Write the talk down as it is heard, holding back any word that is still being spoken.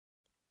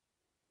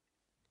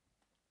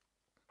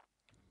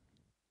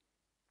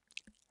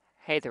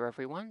Hey there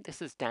everyone, this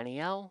is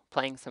Danielle,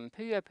 playing some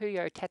Puyo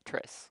Puyo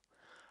Tetris.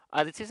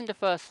 This isn't a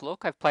first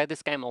look, I've played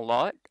this game a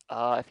lot.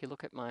 If you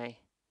look at my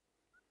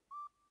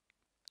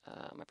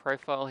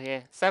profile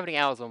here, 70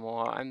 hours or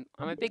more. I'm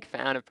a big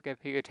fan of Puyo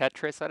Puyo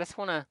Tetris. I just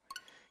want to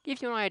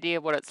give you an idea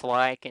of what it's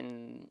like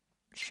and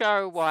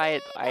show why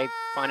I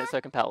find it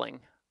so compelling.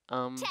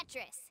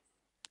 Tetris.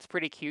 It's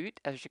pretty cute,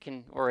 as you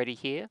can already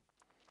hear.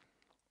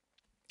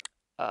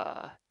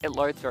 It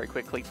loads very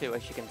quickly too,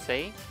 as you can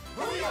see.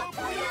 Puyo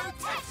Puyo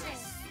Tetris.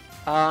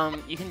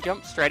 You can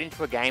jump straight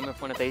into a game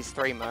of one of these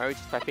three modes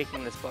by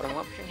picking this bottom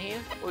option here,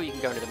 or you can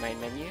go into the main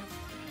menu.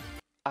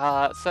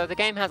 So the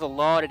game has a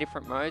lot of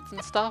different modes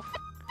and stuff.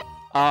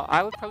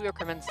 I would probably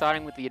recommend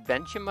starting with the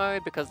adventure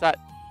mode because that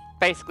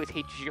basically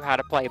teaches you how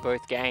to play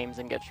both games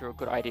and gets you a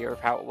good idea of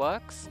how it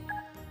works.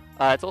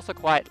 It's also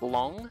quite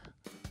long.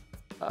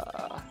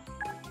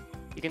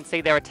 You can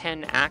see there are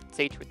 10 acts,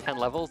 each with 10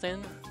 levels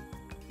in.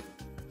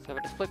 So if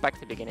I just flip back to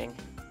the beginning,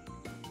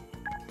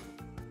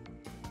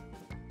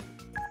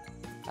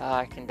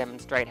 I can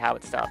demonstrate how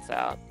it starts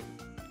out.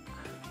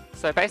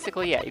 So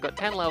basically, yeah, you've got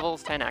 10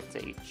 levels, 10 acts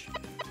each.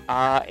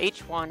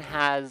 Each one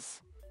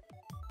has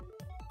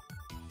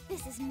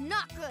This is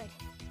not good.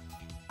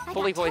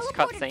 fully I got voiced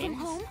teleported from cutscenes.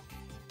 home,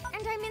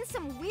 and I'm in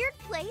some weird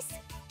place,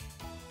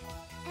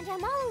 and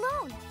I'm all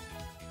alone.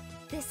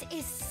 This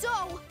is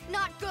so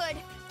not good.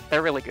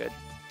 They're really good.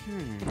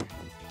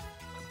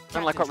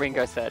 Unlike what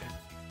Ringo said.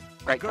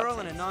 A Great girl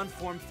in a cutscenes.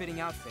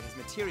 non-form-fitting outfit has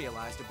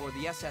materialized aboard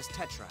the SS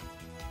Tetra.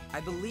 I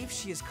believe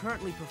she is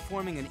currently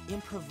performing an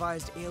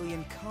improvised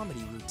alien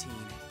comedy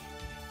routine.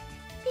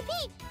 Pee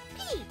pee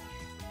pee.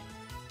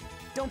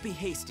 Don't be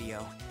hasty,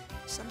 O.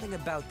 Something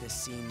about this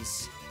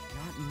seems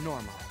not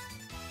normal.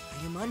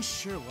 I am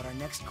unsure what our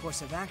next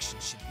course of action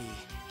should be.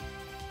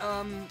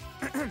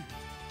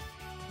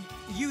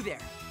 You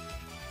there.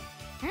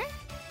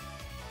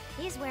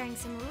 He's wearing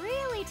some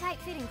really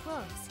tight-fitting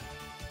clothes,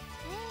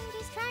 and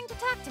he's trying to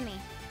talk to me.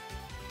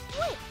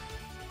 Wait.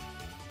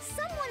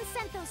 Someone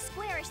sent those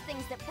squarish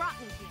things that brought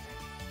me here.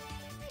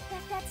 I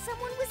bet that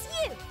someone was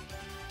you.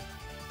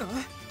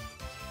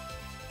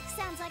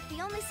 Sounds like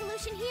the only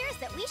solution here is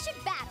that we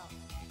should battle.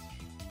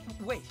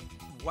 Wait,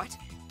 what?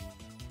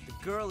 The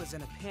girl is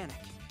in a panic,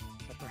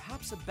 but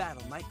perhaps a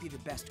battle might be the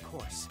best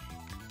course.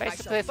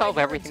 Basically, they solve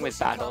everything with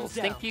battles.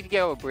 Think you could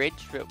go a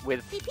bridge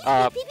with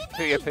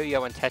Puyo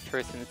Puyo and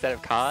Tetris instead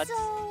of cards?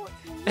 So,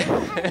 you know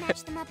how to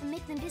match them up and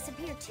make them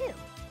disappear too.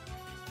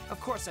 Of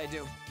course I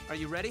do. Are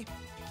you ready?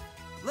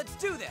 Let's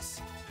do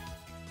this!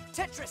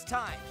 Tetris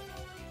time!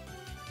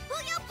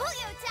 Puyo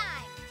Puyo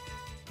time!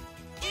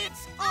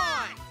 It's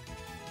on!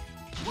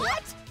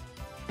 What?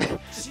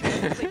 She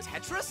doesn't play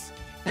Tetris?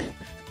 He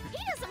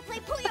doesn't play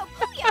Puyo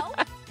Puyo!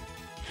 But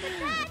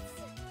that's...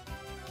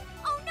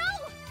 Oh no!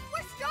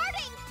 We're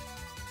starting!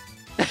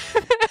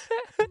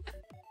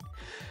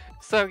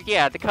 So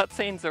yeah, the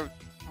cutscenes are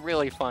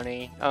really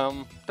funny.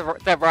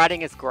 The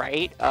writing is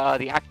great.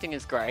 The acting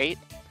is great.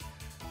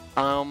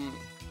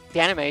 The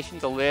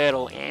animation's a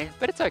little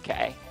but it's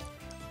okay.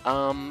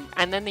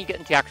 And then you get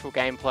into the actual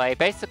gameplay.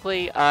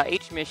 Basically,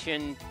 each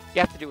mission,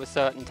 you have to do a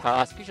certain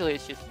task. Usually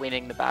it's just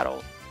winning the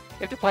battle. You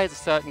have to play as a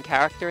certain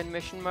character in the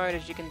mission mode,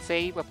 as you can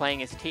see. We're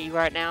playing as T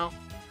right now.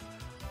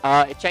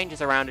 It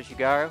changes around as you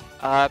go.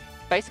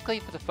 Basically,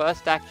 for the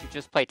first act, you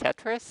just play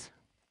Tetris.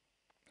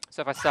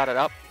 So if I start it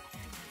up,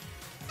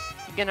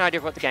 you get an idea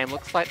of what the game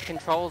looks like. The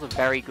controls are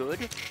very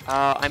good.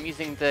 I'm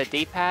using the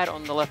D-pad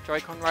on the left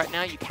Joy-Con right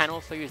now. You can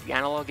also use the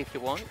analog if you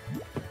want.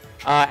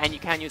 And you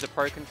can use a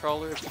Pro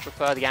controller if you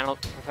prefer to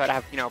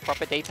have, a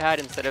proper D-pad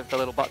instead of the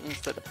little buttons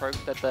that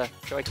the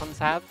Joy-Cons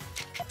have.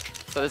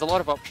 So there's a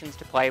lot of options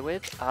to play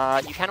with.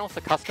 You can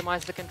also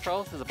customize the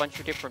controls. There's a bunch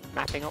of different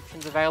mapping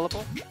options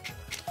available.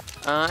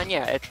 And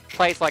yeah, it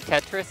plays like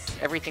Tetris.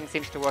 Everything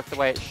seems to work the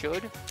way it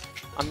should.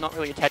 I'm not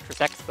really a Tetris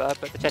expert,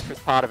 but the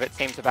Tetris part of it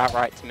seems about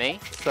right to me,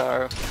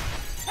 so...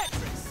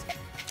 Tetris!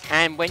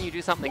 And when you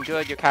do something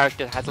good, your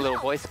character has a little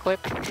voice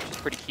clip, which is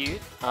pretty cute.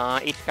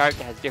 Each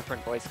character has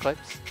different voice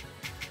clips.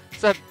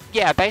 So,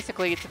 yeah,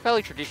 basically, it's a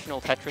fairly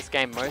traditional Tetris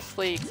game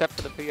mostly, except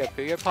for the Puyo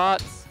Puyo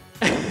parts.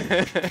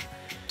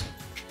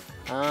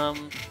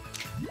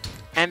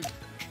 And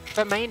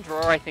the main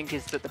draw, I think,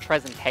 is that the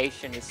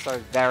presentation is so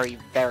very,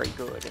 very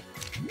good.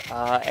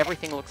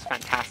 Everything looks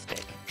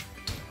fantastic.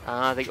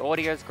 The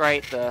audio's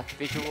great, the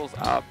visuals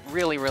are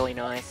really, really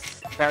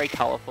nice, very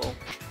colourful.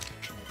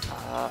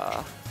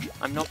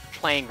 I'm not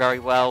playing very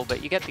well,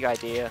 but you get the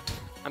idea.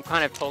 I'm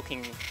kind of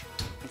talking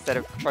instead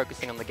of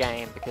focusing on the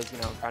game because,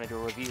 I'm trying to do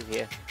a review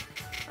here.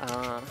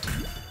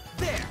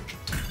 There!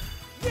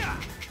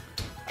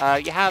 Yeah!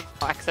 You have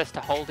access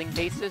to holding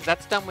pieces.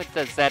 That's done with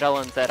the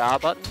ZL and ZR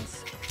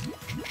buttons.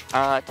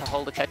 To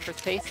hold a Tetris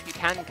piece, you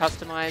can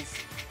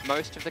customize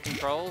most of the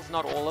controls,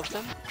 not all of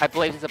them. I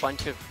believe there's a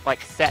bunch of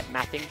set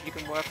mappings you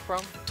can work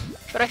from,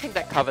 but I think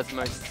that covers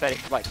most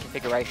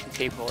configurations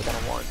people are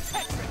gonna want.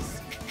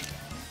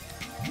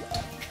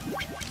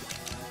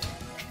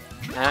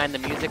 And the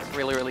music's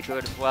really, really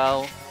good as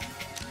well.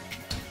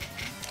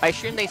 I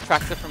assume these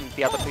tracks are from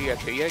the other Puyo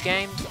Puyo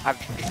games.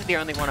 This is the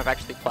only one I've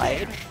actually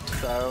played,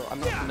 so I'm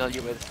not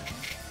familiar with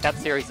that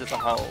series as a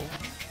whole.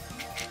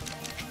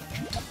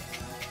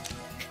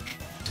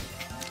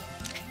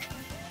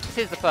 This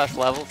is the first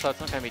level, so it's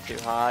not going to be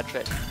too hard,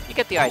 but you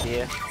get the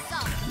idea.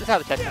 This is how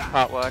the Tetris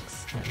part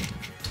works.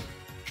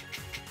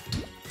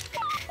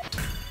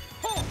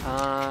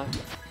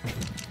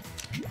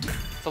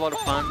 It's a lot of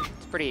fun.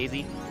 It's pretty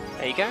easy.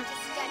 There you go.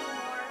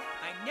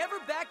 I never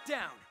back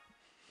down.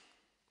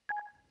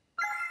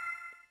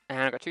 And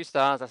I got 2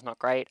 stars, that's not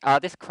great.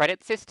 This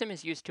credit system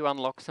is used to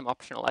unlock some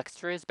optional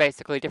extras,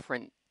 basically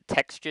different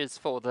textures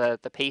for the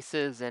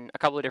pieces and a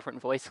couple of different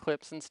voice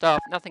clips and stuff.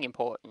 Nothing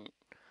important.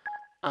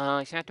 You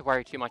don't have to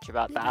worry too much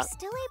about We that. were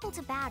still able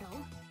to battle,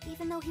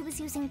 even though he was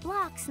using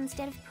blocks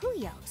instead of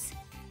Puyos.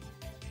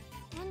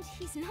 And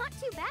he's not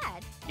too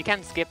bad. You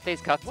can skip these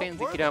cutscenes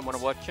if you don't want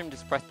to watch them,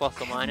 just press plus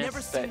or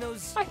minus, but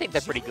I think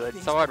they're pretty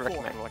good, so I'd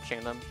recommend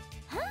watching them.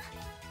 Huh?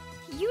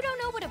 You don't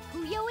know what a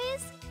Puyo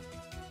is?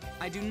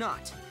 I do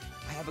not.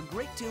 I have a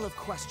great deal of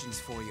questions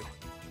for you.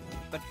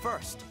 But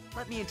first,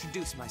 let me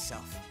introduce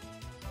myself.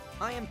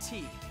 I am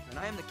T, and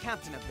I am the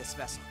captain of this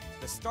vessel,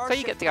 the Starship. So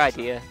you get the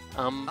Petra. idea.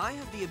 I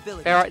have the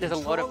ability There's a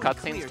lot of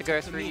cutscenes to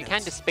go through. You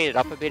can just speed it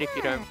up a bit if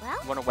you don't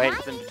want to wait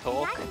for them to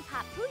talk.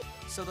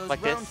 So those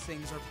like round this.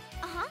 things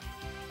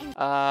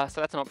are... So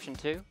that's an option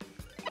too.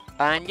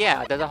 And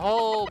yeah, there's a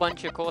whole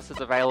bunch of courses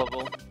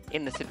available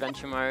in this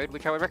adventure mode,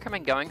 which I would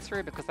recommend going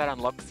through because that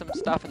unlocks some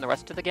stuff in the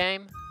rest of the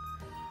game.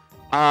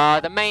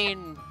 The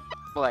main,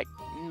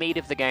 meat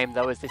of the game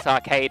though is this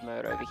arcade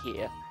mode over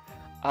here.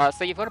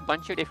 So you've got a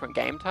bunch of different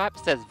game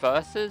types. There's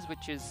Versus,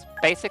 which is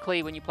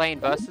basically when you play in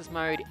Versus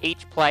mode,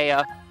 each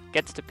player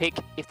gets to pick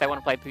if they want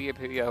to play Puyo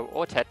Puyo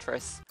or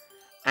Tetris.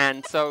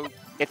 And so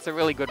it's a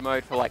really good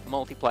mode for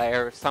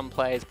multiplayer if some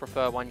players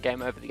prefer one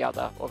game over the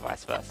other or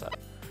vice versa.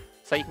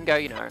 So you can go,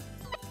 you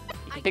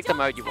can pick the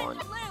mode you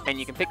want, and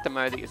you can pick the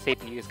mode that your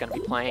CPU is going to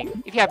be playing.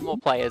 If you have more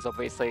players,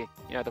 obviously,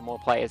 the more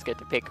players get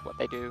to pick what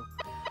they do.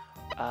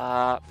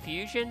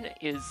 Fusion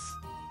is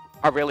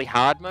a really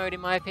hard mode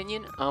in my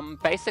opinion.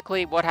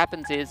 Basically what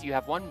happens is you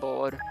have one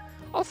board.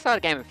 I'll start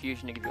a game of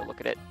Fusion to give you a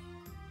look at it.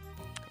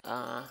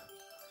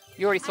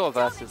 You already saw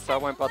Versus, so I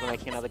won't bother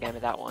making another game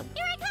of that one.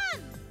 Here I come!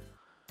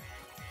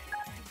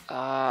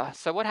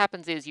 So what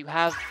happens is you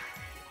have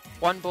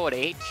one board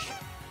each,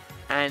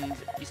 and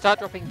you start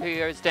dropping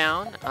Puyos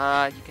down.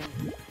 You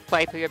can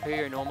play Puyo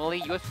Puyo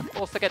normally. You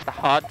also get the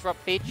hard drop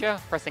feature.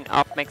 Pressing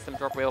up makes them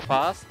drop real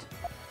fast.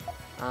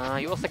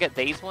 You also get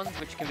these ones,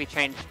 which can be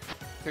changed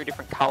through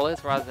different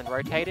colors rather than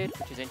rotated,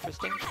 which is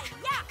interesting.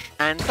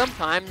 And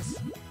sometimes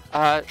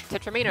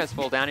Tetraminos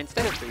fall down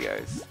instead of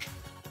Puyos.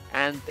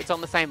 And it's on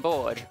the same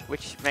board,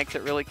 which makes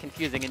it really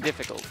confusing and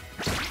difficult.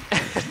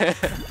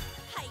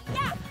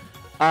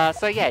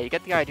 So yeah, you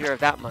get the idea of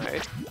that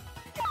mode.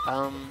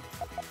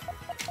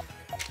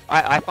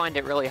 I find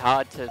it really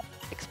hard to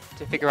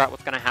figure out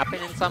what's going to happen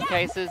in some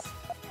cases,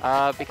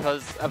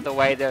 because of the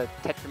way the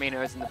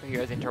Tetraminos and the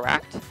Puyos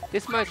interact.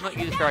 This mode's not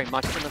used very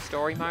much in the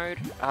story mode.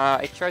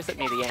 It shows up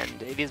near the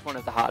end. It is one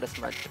of the hardest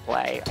modes to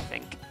play, I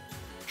think.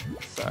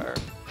 So,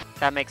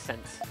 that makes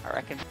sense, I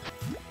reckon.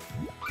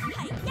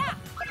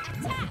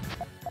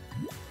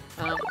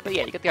 But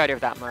yeah, you get the idea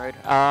of that mode.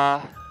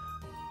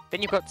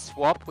 Then you've got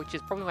Swap, which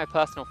is probably my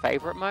personal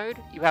favourite mode.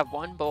 You have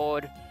one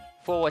board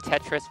for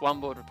Tetris,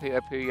 one board for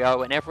Puyo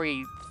Puyo, and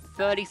every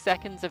 30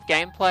 seconds of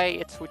gameplay,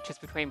 it switches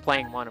between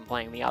playing one and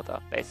playing the other,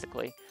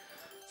 basically.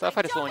 So if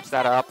I just launch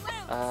that up,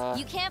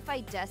 You can't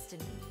fight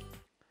destiny.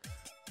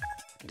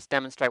 just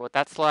demonstrate what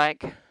that's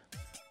like.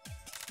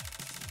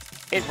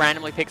 It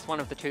randomly picks one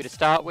of the two to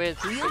start with,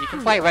 so you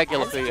can play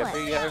regular Puyo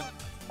Puyo.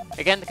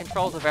 Again, the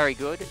controls are very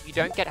good. You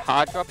don't get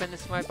hard drop in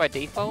this mode by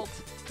default.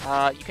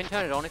 You can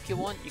turn it on if you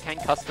want. You can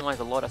customize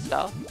a lot of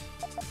stuff.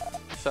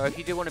 So if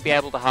you do want to be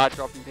able to hard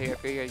drop in Puyo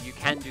Puyo, you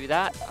can do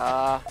that.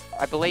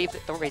 I believe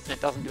that the reason it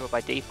doesn't do it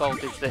by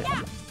default is that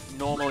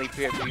normally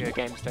Puyo Puyo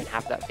games don't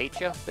have that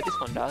feature, but this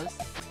one does.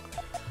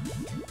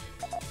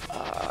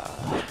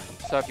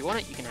 So if you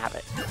want it, you can have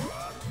it.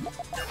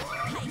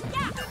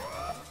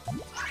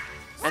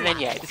 And then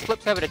yeah, it just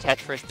flips over to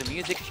Tetris, the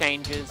music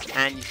changes,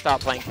 and you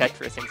start playing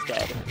Tetris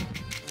instead.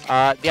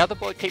 The other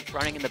board keeps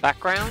running in the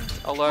background,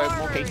 although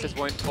more pieces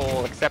won't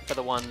fall except for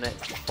the one that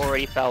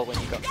already fell when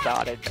you got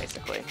started,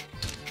 basically.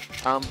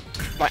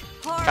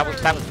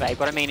 That was vague.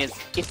 What I mean is,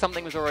 if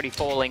something was already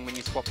falling when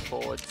you swapped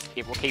boards,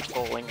 it will keep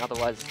falling,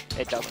 otherwise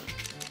it doesn't.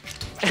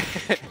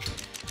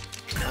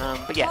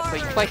 But yeah, so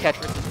you can play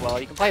Tetris as well,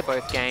 you can play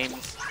both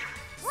games.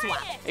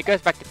 It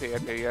goes back to Puyo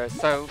Puyo,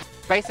 so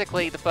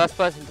basically the first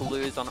person to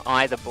lose on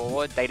either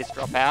board, they just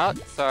drop out.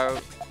 So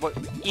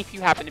if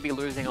you happen to be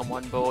losing on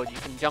one board, you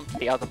can jump to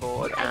the other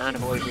board and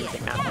avoid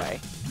losing that way.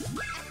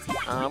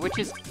 Which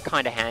is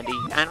kind of handy,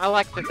 and I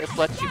like that this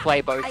lets you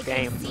play both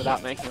games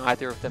without making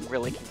either of them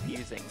really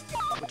confusing,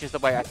 which is the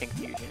way I think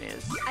Fusion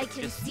is. I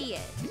can see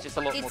it. It's just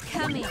a lot more It's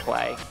confusing coming. to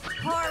play.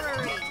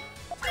 Horror ring.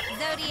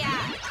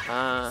 Zodiac.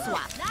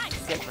 Swap.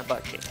 Getting my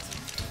butt kicked.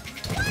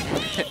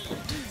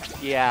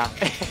 Yeah.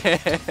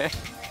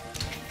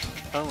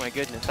 Oh my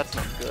goodness, that's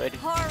not good.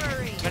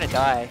 Horror-y. I'm gonna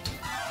die.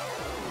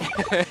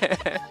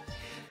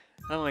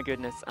 Oh my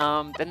goodness.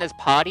 Then there's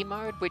party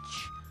mode, which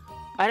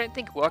I don't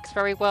think works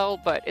very well,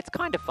 but it's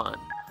kind of fun.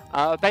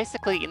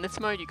 Basically, in this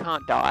mode you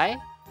can't die.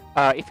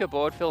 If your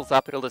board fills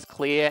up, it'll just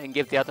clear and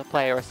give the other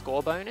player a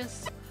score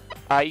bonus.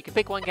 You can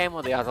pick one game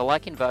or the other,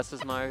 like in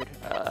versus mode.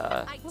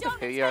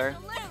 Puyo.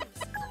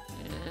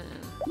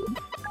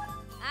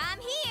 I'm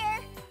here.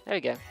 There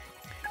we go.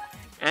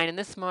 And in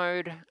this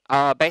mode,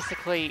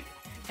 basically,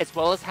 as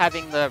well as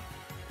having the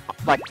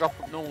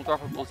normal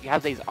droppables, you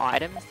have these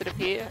items that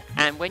appear,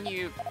 and when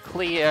you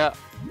clear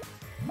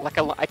like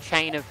a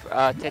chain of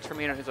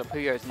Tetraminos or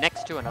Puyos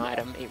next to an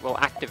item, it will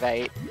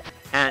activate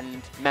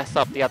and mess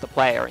up the other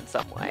player in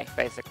some way,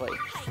 basically.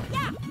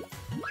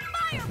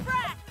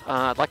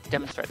 I'd like to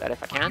demonstrate that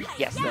if I can.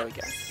 Yes, there we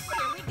go.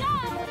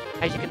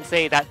 As you can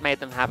see, that made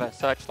them have a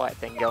searchlight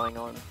thing going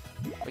on,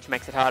 which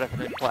makes it harder for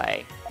them to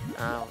play, which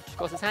of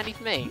course is handy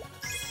for me.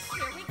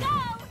 Here we go.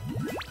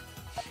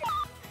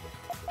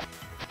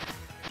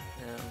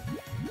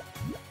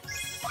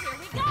 Here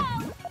we go.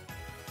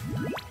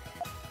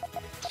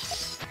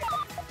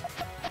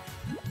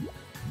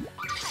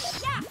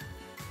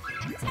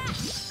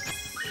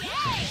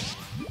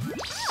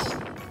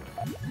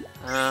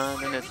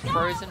 Then there's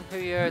frozen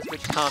Puyos,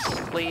 which can't be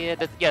cleared.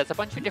 Yeah, there's a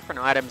bunch of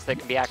different items that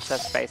can be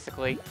accessed,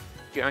 basically,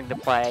 during the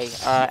play.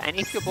 And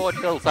if your board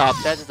fills up,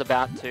 that is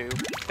about to.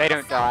 They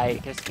don't die,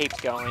 it just keeps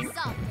going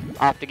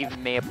after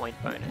giving me a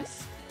point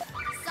bonus.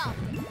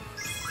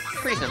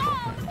 Pretty simple.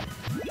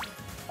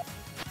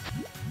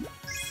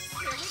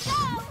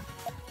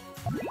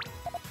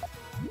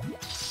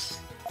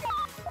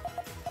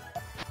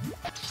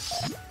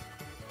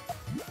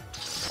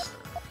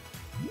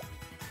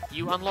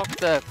 You unlock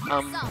the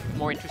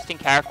more interesting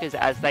characters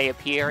as they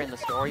appear in the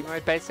story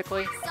mode,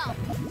 basically.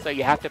 So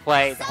you have to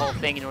play the whole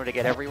thing in order to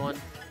get everyone.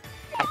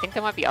 I think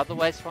there might be other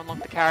ways to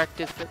unlock the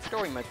characters, but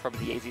story mode's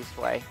probably the easiest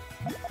way.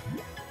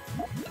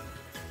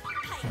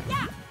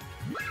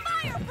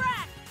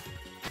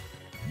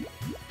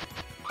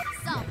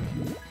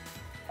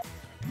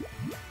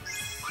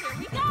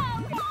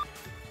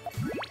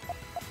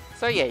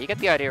 So yeah, you get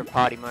the idea of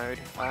party mode.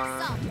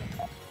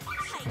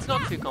 It's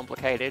not too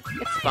complicated.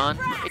 It's fun.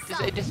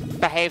 It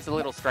just behaves a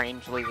little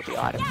strangely with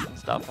the items and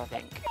stuff, I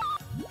think.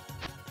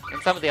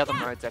 And some of the other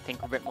modes, I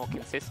think, are a bit more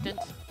consistent.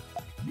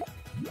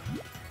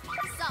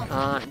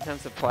 In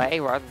terms of play,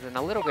 rather than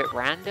a little bit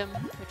random,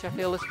 which I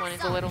feel this one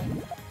is a little.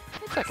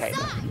 It's okay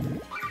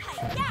though.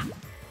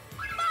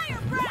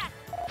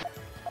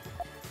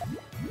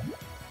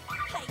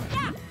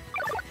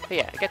 But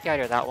yeah, I get the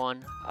idea of that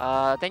one.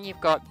 Then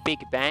you've got Big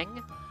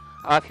Bang.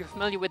 If you're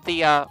familiar with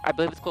the, I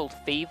believe it's called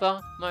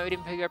Fever mode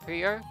in Puyo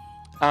Puyo,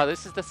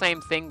 this is the same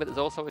thing, but there's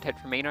also a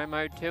Tetramino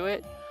mode to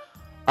it.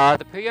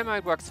 The Puyo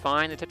mode works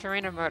fine. The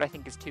Tetramino mode I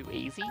think is too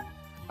easy.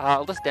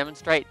 I'll just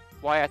demonstrate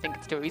why I think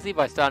it's too easy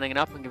by starting it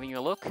up and giving you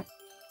a look.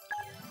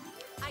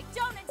 I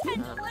don't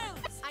intend to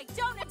lose. I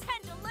don't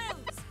intend to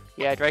lose.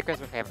 Yeah, Draco's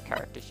my favorite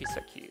character. She's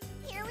so cute.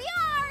 Here we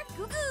are.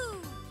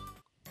 Goo-goo.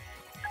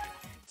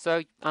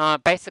 So,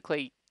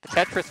 basically, the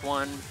Tetris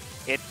one,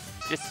 it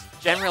just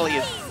generally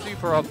is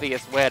super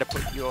obvious where to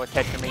put your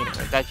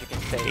Tetraminos, as you can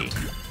see.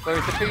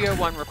 Whereas the Puyo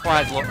one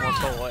requires a lot more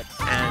thought,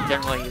 and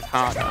generally is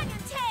harder.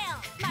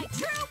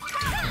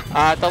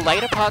 The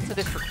later parts of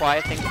this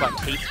require things like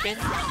T-spins,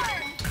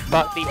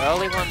 but the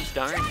early ones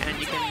don't, and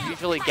you can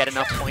usually get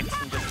enough points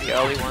from just the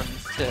early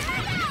ones to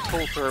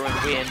pull through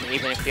and win,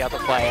 even if the other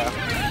player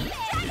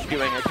is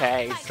doing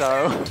okay.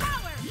 So,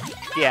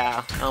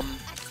 yeah,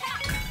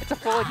 it's a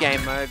forward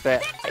game mode,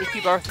 but if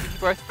you both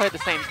play the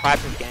same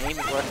type of game,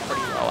 it works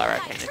pretty well, I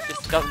reckon. It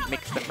just doesn't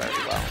mix them very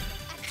well.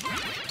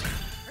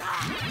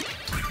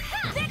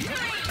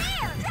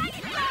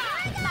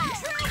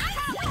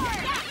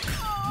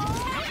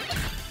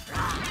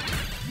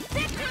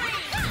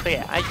 So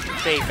yeah, as you can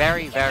see,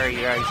 very, very,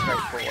 very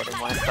straightforward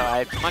on my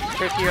side. Much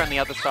trickier on the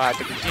other side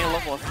because you need a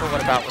lot more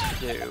thought about what to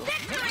do.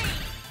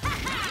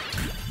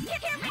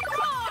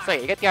 So yeah,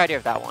 you get the idea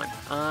of that one.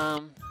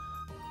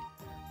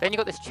 Then you've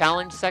got this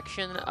challenge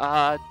section.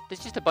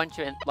 There's just a bunch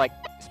of like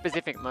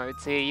specific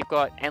modes here. You've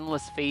got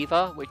Endless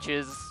Fever, which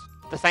is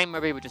the same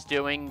mode we were just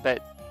doing,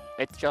 but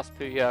it's just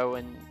Puyo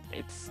and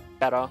it's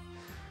better.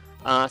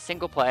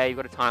 Single player, you've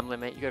got a time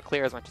limit. You've got to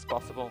clear as much as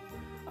possible.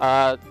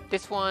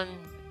 This one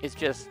is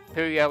just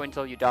Puyo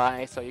until you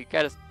die, so you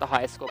get the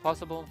highest score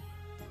possible.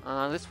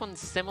 This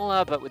one's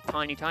similar, but with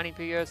tiny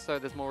Puyos, so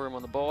there's more room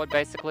on the board,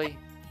 basically.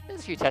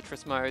 There's a few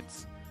Tetris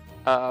modes.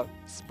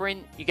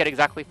 Sprint, you get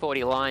exactly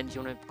 40 lines,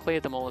 you want to clear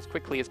them all as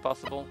quickly as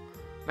possible.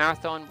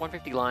 Marathon,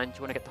 150 lines,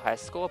 you want to get the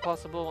highest score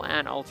possible.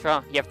 And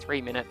Ultra, you have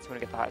 3 minutes, you want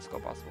to get the highest score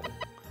possible.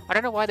 I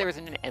don't know why there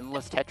isn't an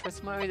endless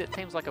Tetris mode, it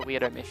seems like a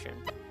weird omission.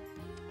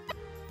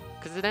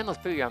 Because there's an endless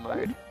Puyo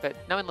mode, but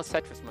no endless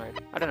Tetris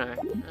mode. I don't know.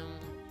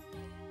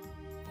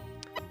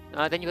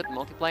 Then you've got the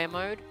multiplayer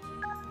mode.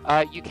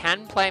 You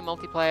can play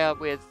multiplayer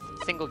with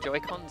single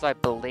Joy-Cons, I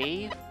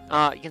believe.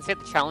 You can see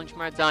the challenge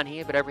modes aren't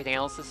here, but everything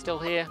else is still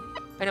here.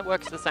 And it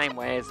works the same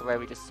way as the way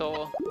we just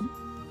saw.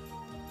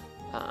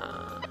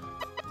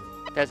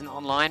 There's an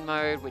online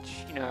mode, which,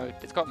 you know,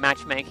 it's got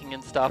matchmaking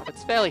and stuff.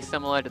 It's fairly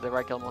similar to the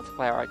regular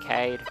multiplayer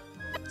arcade.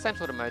 Same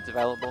sort of modes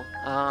available.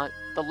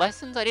 The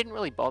lessons I didn't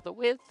really bother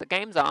with. The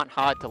games aren't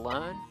hard to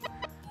learn.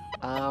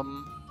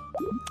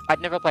 I'd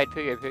never played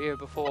Puyo Puyo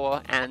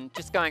before, and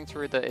just going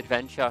through the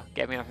adventure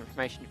gave me enough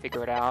information to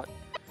figure it out.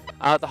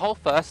 The whole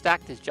first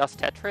act is just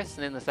Tetris,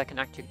 and then the second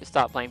act you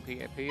start playing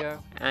Puyo Puyo,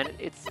 and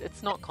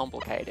it's not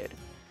complicated.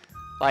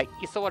 Like,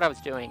 you saw what I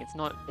was doing. It's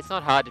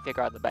not hard to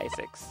figure out the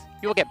basics.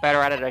 You'll get better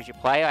at it as you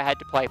play. I had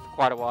to play for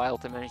quite a while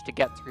to manage to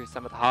get through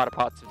some of the harder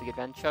parts of the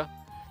adventure.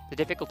 The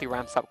difficulty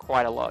ramps up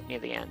quite a lot near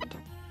the end.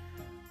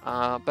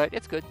 But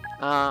it's good.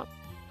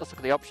 Let's look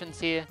at the options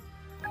here.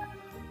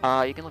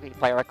 You can look at your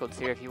player records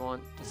here if you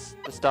want. Just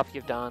the stuff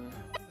you've done.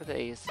 What are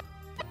these?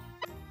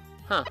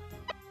 Huh.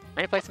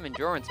 I need to play some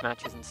endurance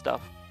matches and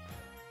stuff.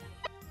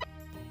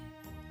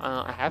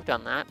 I have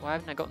done that. Why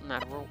haven't I gotten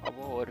that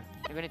award?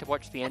 Maybe I need to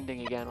watch the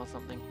ending again or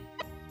something.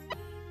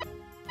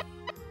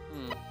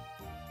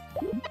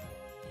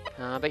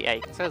 But yeah,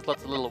 you can see there's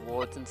lots of little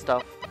awards and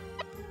stuff.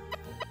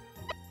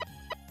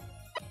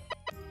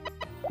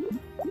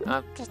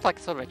 Just like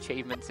a sort of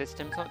achievement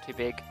system, it's not too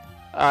big.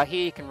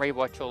 Here you can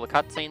rewatch all the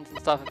cutscenes and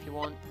stuff if you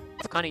want.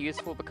 It's kind of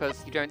useful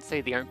because you don't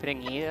see the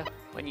opening here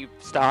when you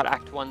start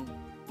Act 1,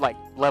 like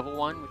Level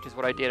 1, which is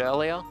what I did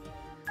earlier.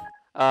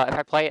 If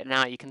I play it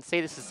now, you can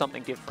see this is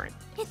something different.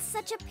 It's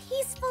such a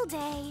peaceful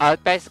day.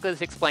 Basically,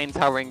 this explains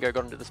how Ringo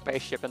got into the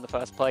spaceship in the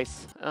first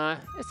place.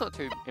 It's not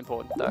too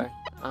important, though.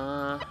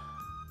 I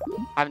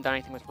haven't done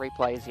anything with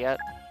replays yet.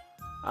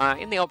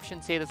 In the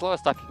options here, there's a lot of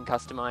stuff you can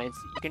customize.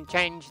 You can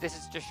change, this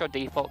is just your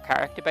default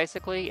character,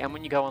 basically, and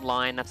when you go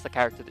online, that's the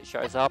character that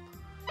shows up.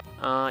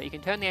 You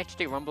can turn the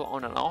HD rumble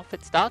on and off.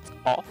 It starts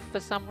off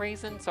for some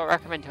reason, so I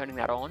recommend turning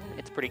that on.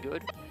 It's pretty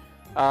good.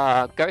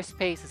 Ghost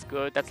Piece is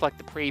good. That's like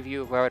the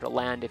preview of where it'll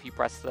land if you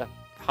press the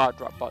hard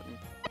drop button.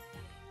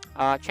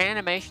 Chain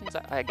animations,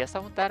 I guess I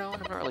want that on.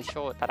 I'm not really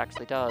sure what that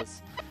actually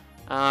does.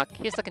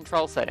 Here's the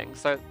control settings.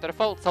 So the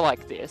defaults are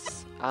like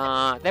this.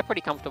 They're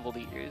pretty comfortable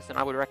to use, and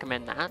I would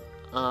recommend that.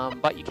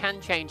 But you can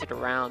change it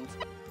around,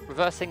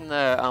 reversing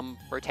the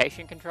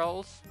rotation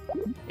controls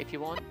if you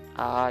want.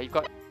 You've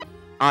got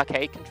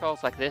arcade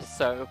controls like this,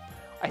 so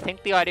I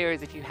think the idea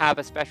is if you have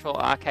a special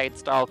arcade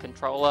style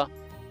controller,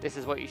 this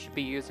is what you should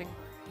be using,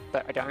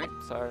 but I don't,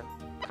 so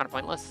kind of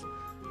pointless.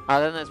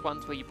 Then there's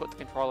ones where you put the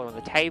controller on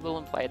the table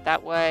and play it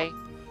that way.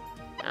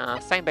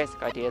 Same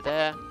basic idea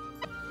there.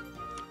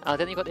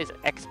 Then you've got these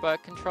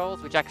expert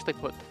controls, which actually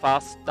put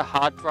the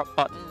hard drop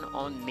button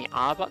on the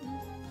R button,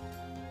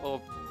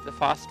 or the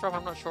fast drop.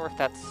 I'm not sure if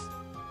that's...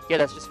 Yeah,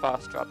 that's just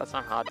fast drop, that's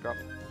not hard drop.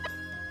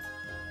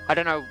 I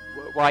don't know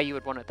why you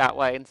would want it that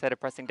way instead of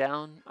pressing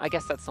down. I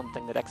guess that's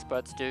something that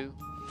experts do.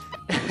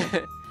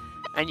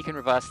 And you can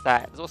reverse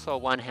that. There's also a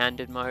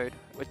one-handed mode,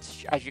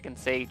 which, as you can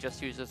see,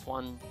 just uses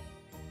one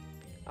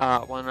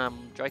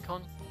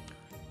Joy-Con.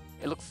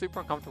 It looks super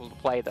uncomfortable to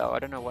play, though. I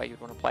don't know why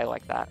you'd want to play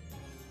like that.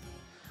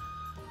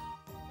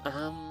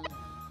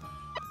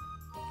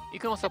 You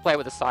can also play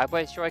with a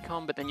sideways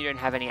Joy-Con, but then you don't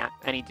have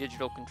any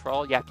digital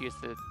control. You have to use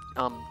the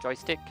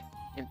joystick,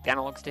 the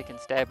analog stick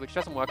instead, which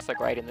doesn't work so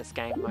great in this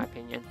game, in my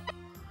opinion.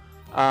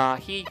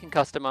 Here you can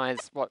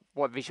customize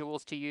what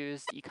visuals to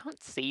use. You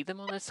can't see them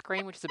on this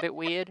screen, which is a bit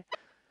weird.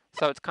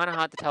 So it's kind of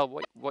hard to tell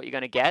what you're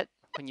going to get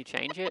when you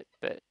change it,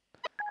 but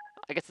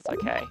I guess it's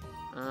okay.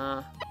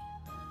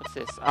 What's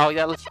this? Oh,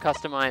 yeah, that lets you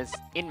customize.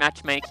 In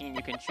matchmaking,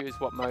 you can choose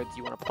what modes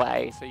you want to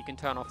play, so you can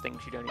turn off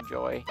things you don't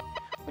enjoy,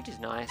 which is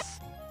nice.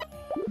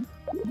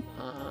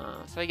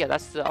 So yeah,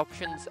 that's the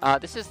options.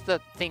 This is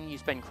the thing you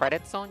spend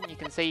credits on. You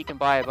can see you can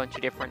buy a bunch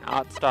of different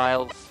art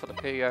styles for the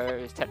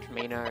Puyos,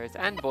 Tetraminos,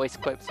 and voice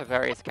clips for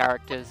various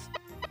characters.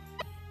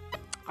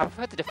 I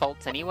prefer the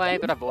defaults anyway,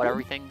 but I bought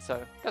everything, so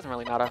it doesn't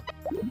really matter.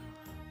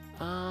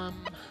 What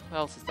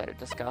else is there to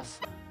discuss?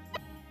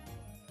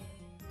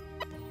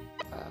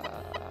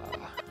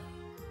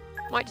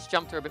 Might just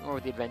jump through a bit more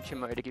with the adventure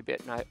mode to give you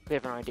a bit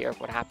of an idea of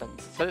what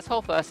happens. So this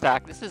whole first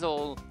act, this is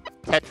all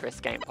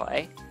Tetris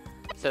gameplay.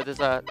 So there's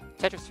a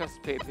Tetris vs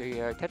Puyo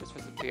Puyo, Tetris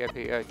vs Puyo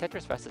Puyo,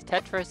 Tetris vs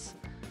Tetris.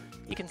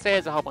 You can see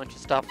there's a whole bunch of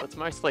stuff that's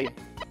mostly...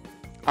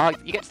 Oh,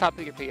 you get to start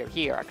Puyo Puyo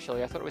here,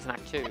 actually. I thought it was in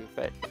Act 2,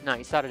 but no,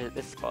 you started at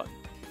this spot.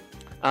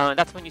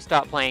 That's when you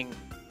start playing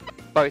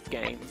both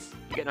games.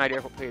 You get an idea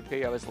of what Puyo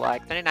Puyo is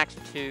like. Then in Act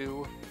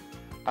 2,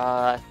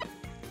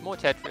 more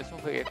Tetris,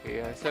 more Puyo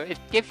Puyo. So it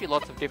gives you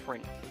lots of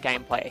different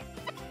gameplay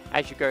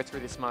as you go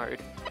through this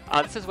mode.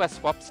 This is where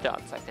Swap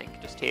starts, I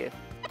think, just here.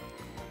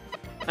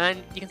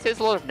 And you can see there's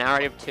a lot of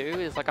narrative too.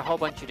 There's like a whole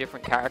bunch of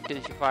different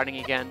characters you're fighting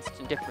against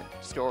and different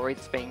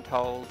stories being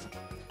told.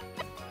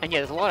 And yeah,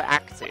 there's a lot of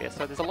acts here,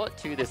 so there's a lot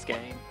to this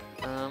game.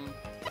 I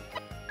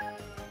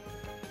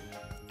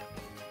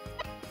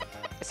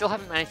still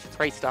haven't managed to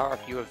 3-star a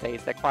few of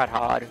these. They're quite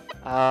hard.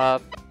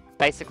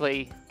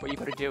 Basically, what you've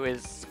got to do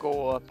is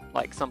score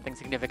like something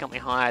significantly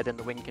higher than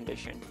the win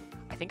condition.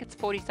 I think it's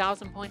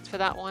 40,000 points for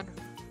that one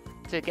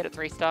to get it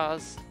 3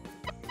 stars.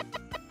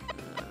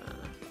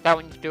 That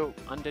one you have to do it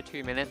under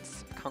 2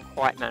 minutes. Can't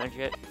quite manage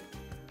it.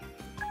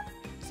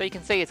 So you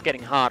can see it's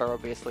getting harder,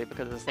 obviously,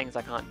 because there's things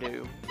I can't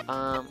do.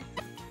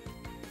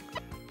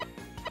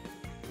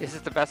 This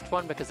is the best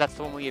one because that's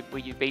the one where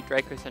you beat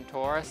Draco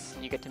Centaurus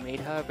and you get to meet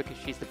her because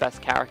she's the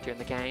best character in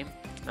the game,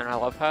 and I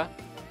love her.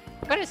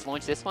 I'm gonna just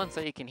launch this one so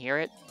you can hear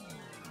it.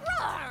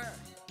 Roar!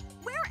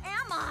 Where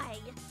am I?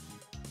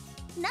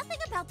 Nothing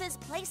about this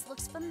place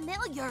looks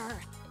familiar.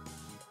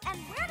 And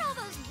where'd all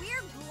those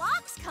weird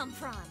blocks come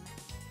from?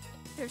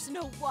 There's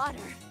no water,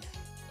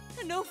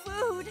 and no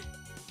food.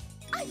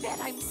 I bet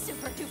I'm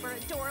super duper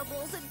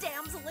adorable as a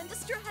damsel in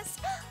distress.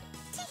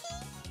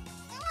 Tee-hee.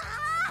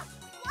 Ah!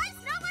 Why's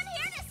no one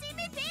here to see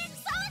me being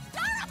so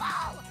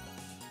adorable?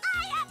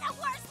 I have the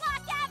worst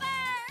luck ever!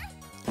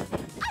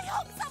 I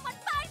hope someone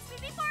finds me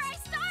before I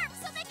starve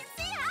so they can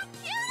see how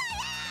cute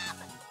I am!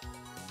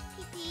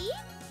 Pee-pee?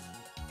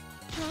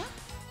 Huh?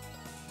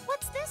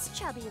 What's this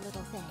chubby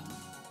little thing?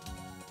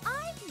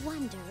 I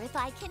wonder if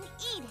I can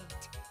eat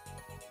it.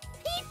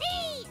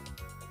 Pee-pee!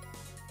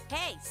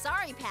 Hey,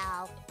 sorry,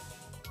 pal.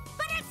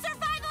 But it's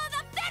survival of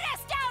the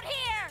fittest out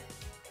here!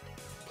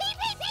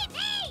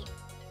 Pee-pee-pee-pee!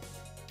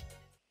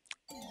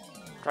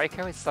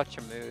 Draco is such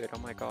a mood. Oh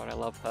my god, I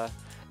love her.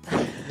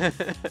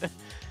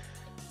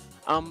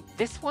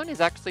 This one is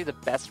actually the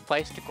best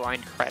place to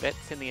grind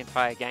credits in the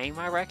entire game,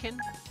 I reckon.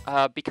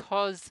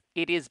 Because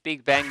it is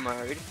Big Bang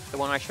mode, the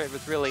one I showed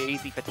was really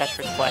easy for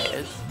Tetris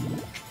players.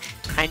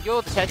 And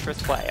you're the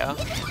Tetris player,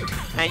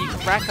 and you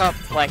can rack up,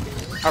 like,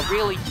 a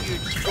really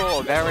huge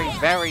score very,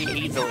 very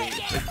easily,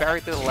 with very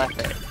little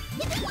effort,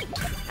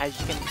 as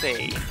you can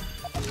see.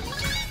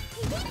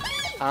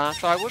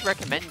 So I would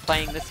recommend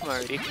playing this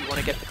mode if you want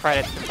to get the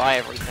credits and buy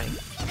everything.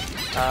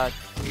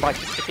 Like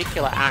this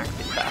particular act,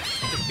 in fact,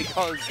 just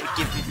because it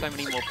gives you so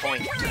many more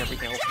points than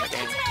everything else in the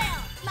game.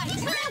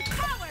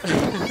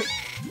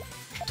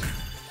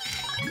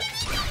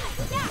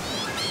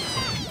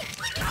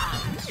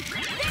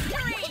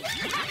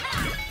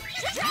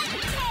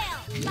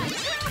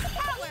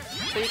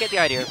 So you get the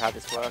idea of how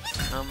this works.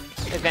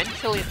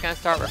 Eventually it's going to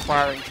start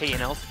requiring T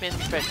and L spins,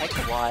 but it takes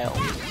a while.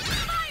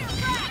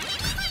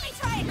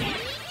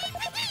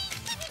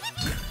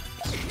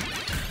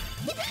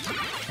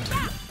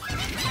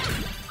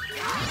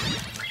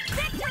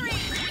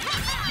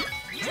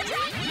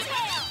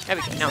 There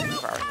we go, now it's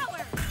requiring.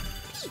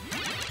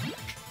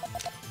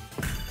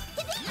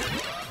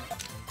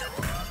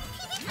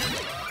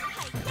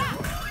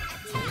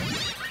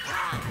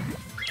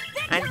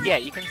 And yeah,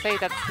 you can say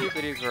that's super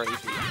duper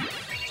easy.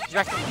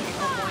 Subtracting a few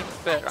more points,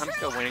 but I'm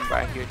still winning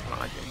by a huge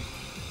margin.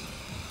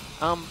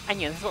 And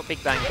yeah, this is what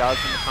Big Bang does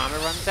when the timer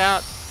runs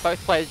out.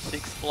 Both players just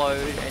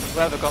explode, and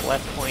whoever got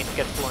less points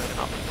gets blown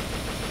up.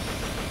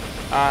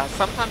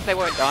 Sometimes they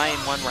won't die in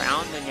one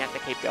round, and you have to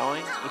keep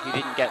going if you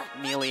didn't get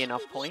nearly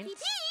enough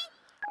points.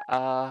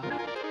 But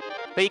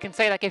you can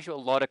say that gives you a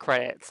lot of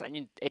credits,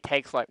 and it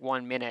takes like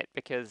 1 minute,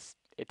 because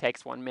it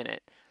takes 1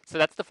 minute. So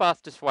that's the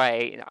fastest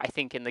way, I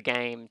think, in the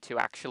game to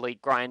actually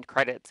grind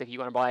credits if you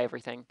want to buy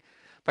everything.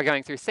 By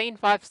going through Scene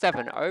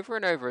 5-7 over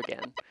and over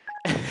again.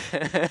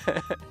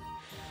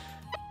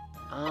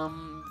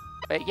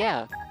 But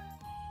yeah.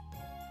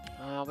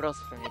 What else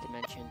do I need to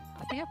mention?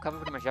 I think I've covered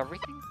pretty much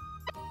everything.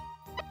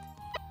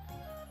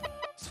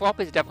 Swap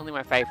is definitely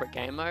my favorite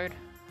game mode.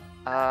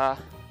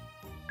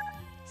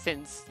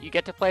 Since you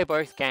get to play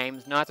both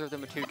games, neither of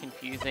them are too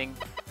confusing.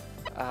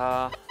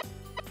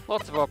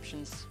 Lots of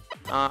options.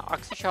 I'll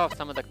actually show off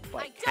some of the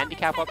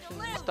handicap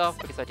options and stuff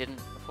because I didn't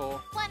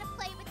before. Wanna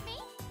play with me?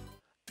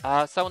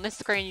 So on this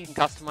screen you can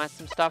customize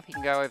some stuff. You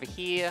can go over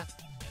here,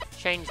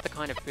 change the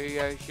kind of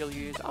Puyos you'll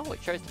use. Oh,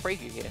 it shows the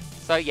preview here.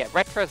 So yeah,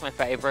 retro is my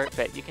favorite,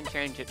 but you can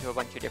change it to a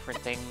bunch of different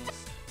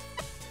things.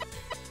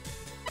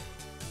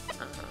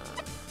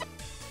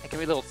 There can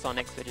be little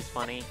Sonics, which is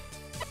funny.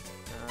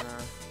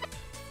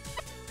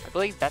 I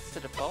believe that's the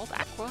default.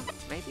 Aqua,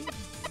 maybe?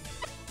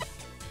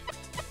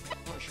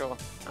 Not sure.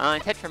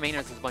 In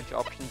Tetraminos there's a bunch of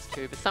options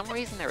too. For some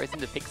reason there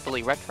isn't a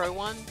pixely retro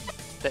one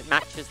that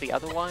matches the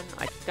other one.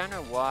 I don't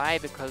know why,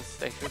 because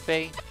there should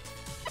be.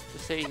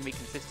 Just so you can be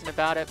consistent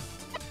about it.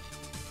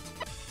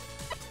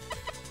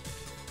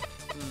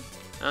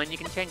 And you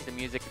can change the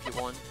music if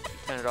you want. You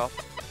turn it off.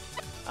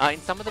 In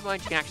some of the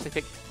modes you can actually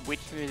pick which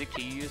music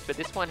to use, but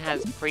this one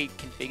has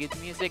pre-configured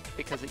music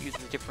because it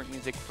uses different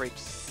music for each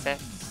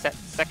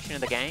section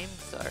of the game,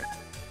 so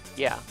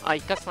yeah. You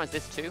customize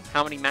this too,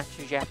 how many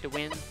matches you have to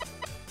win,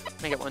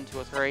 make it 1, 2,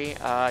 or 3. You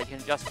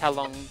can adjust how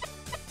long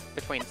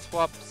between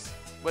swaps,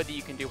 whether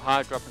you can do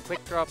hard drop and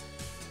quick drop,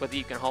 whether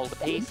you can hold a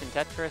piece in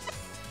Tetris,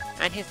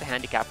 and here's the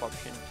handicap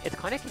option. It's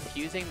kind of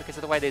confusing because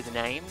of the way these are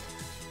named.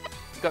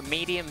 You've got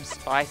medium,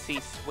 spicy,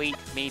 sweet,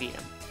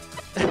 medium.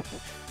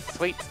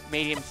 Sweet,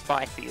 medium,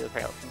 spicy are the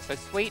three options. So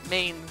sweet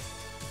means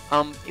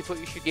it's what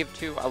you should give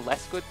to a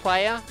less good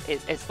player.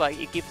 It's like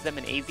it gives them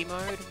an easy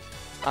mode.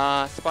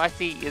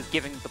 Spicy is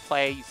giving the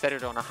player you set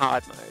it on a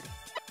hard mode.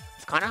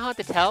 It's kind of hard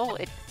to tell.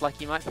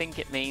 Like you might think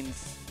it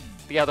means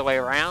the other way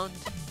around.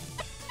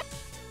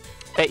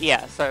 But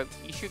yeah, so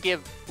you should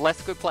give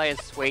less good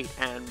players sweet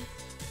and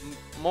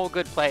more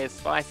good players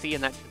spicy,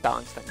 and that should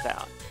balance things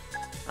out.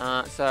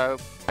 So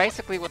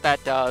basically what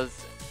that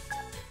does,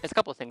 there's a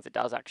couple of things it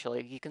does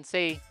actually. You can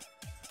see,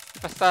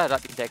 if I start it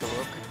up, you can take a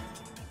look.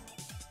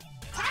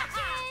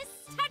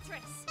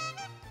 Tetris!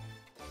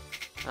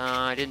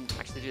 I didn't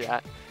actually do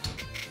that.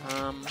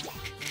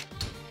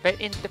 But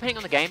depending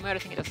on the game mode, I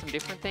think it does some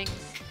different things.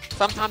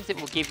 Sometimes it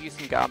will give you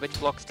some garbage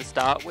blocks to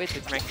start with,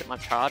 which makes it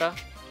much harder,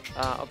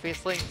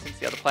 obviously, since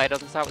the other player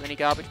doesn't start with any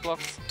garbage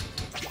blocks.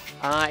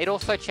 It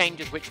also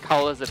changes which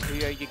colours of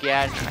Puyo you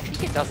get. I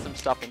think it does some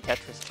stuff in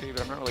Tetris too,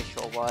 but I'm not really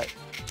sure what.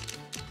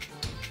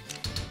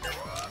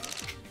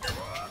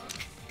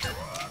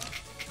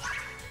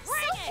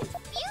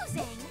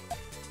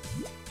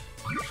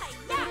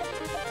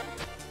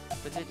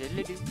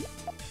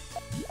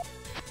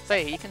 So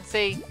yeah, you can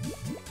see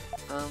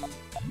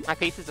my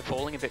pieces are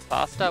falling a bit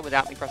faster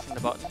without me pressing the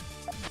button.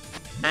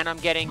 And I'm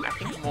getting, I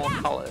think, more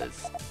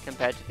colours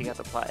compared to the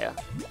other player.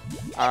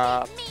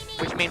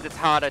 Which means it's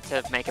harder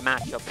to make a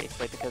match,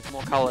 obviously, because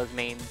more colours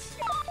means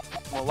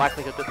more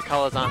likelihood that the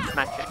colours aren't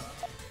matching.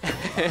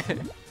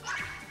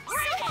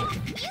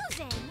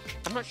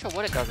 I'm not sure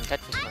what it does in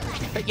Tetris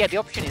mode, but yeah, the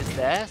option is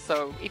there,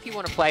 so if you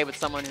want to play with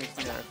someone who's,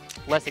 you know,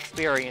 less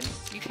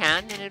experienced, you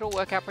can, and it'll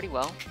work out pretty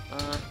well.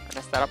 I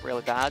messed that up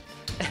really bad.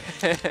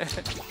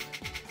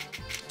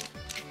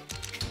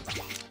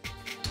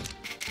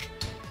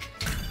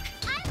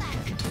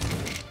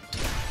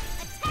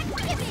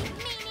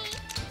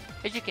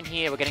 As you can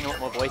hear, we're getting a lot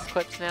more voice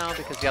clips now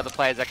because the other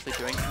player's actually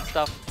doing some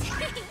stuff.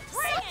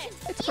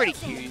 It's pretty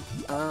cute.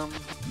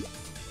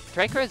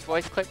 Draco's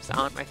voice clips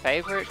aren't my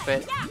favourite,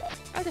 but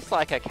I just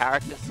like her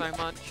character so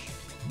much.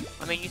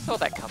 I mean, you saw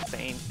that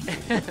cutscene.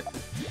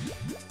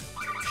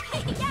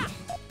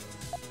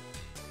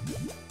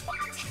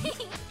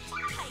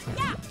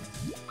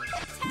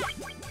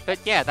 But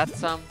yeah,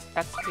 that's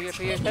Puyo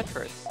Puyo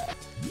Tetris.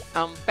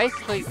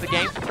 Basically, the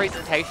game's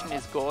presentation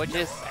is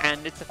gorgeous,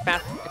 and it's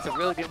a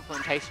really good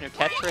implementation of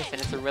Tetris,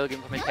 and it's a really good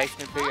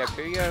implementation of Puyo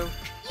Puyo,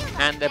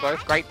 and they're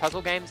both great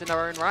puzzle games in their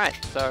own right.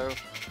 So,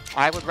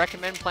 I would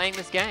recommend playing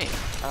this game.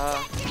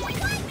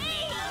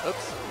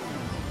 Oops.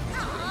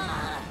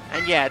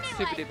 And yeah, it's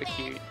super duper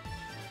cute.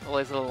 All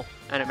those little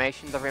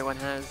animations everyone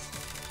has.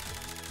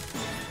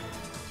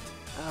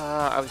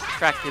 I was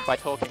distracted by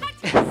talking.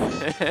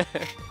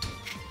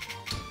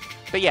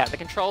 But yeah, the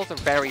controls are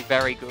very,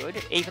 very good.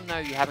 Even though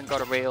you haven't got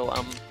a real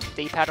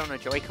D-pad on a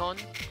Joy-Con,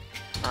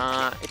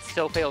 it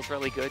still feels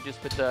really good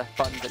just with the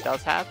buttons it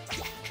does have.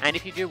 And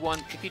if you do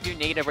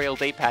need a real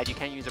D-pad, you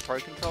can use a Pro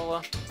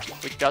Controller,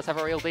 which does have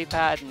a real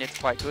D-pad, and it's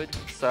quite good.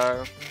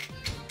 So,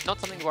 not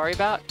something to worry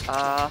about.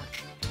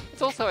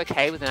 It's also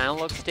okay with an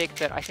analog stick,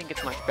 but I think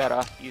it's much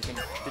better using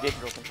the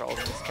digital controls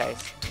in this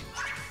case.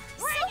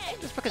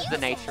 Just because of the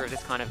nature of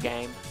this kind of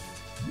game.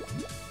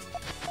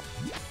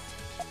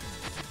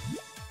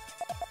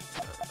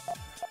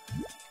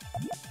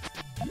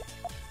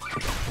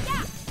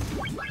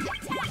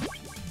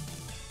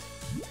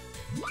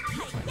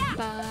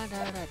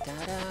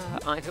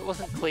 If it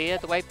wasn't clear,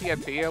 the way Puyo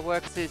Puyo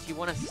works is you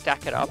want to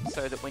stack it up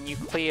so that when you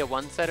clear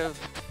one set of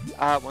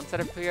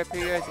Puyo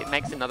Puyos, it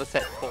makes another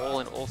set fall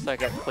and also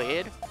get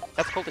cleared.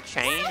 That's called a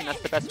chain, and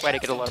that's the best way to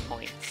get a lot of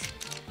points.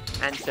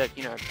 And to,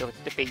 you know, to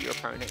defeat your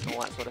opponent and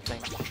all that sort of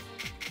thing.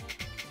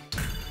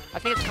 I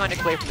think it's kind of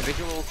clear from the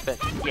visuals, but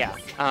yeah.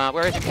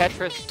 Whereas in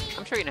Tetris,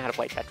 I'm sure you know how to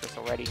play Tetris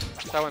already,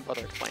 so I won't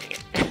bother explaining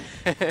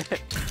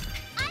it.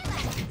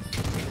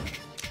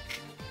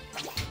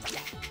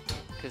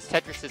 Because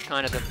Tetris is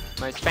kind of the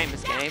most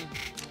famous game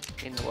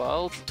in the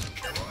world.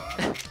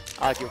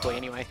 Arguably,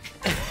 anyway.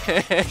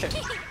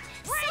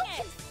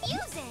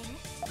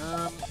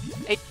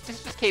 It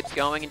just keeps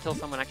going until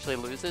someone actually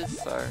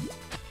loses, so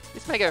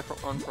this may go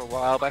on for a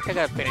while, but I think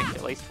I've finished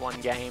at least one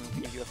game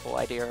to give you a full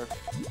idea of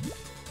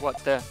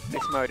what this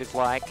mode is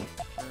like.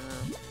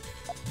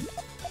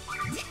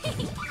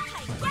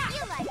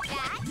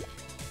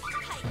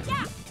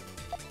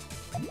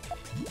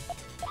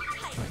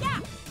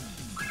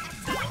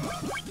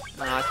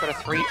 It's got a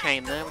 3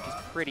 chain there, which is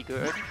pretty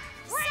good.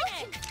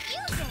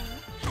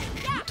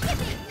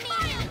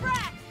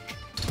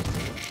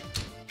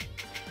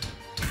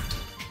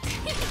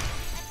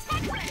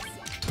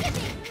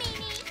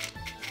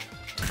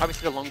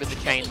 Obviously, the longer the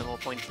chain, the more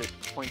points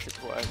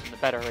it's worth, and the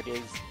better it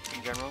is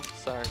in general.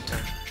 So, you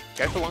know,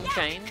 go for long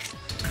chains.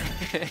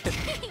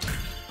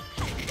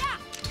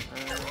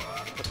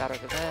 Put that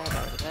over there,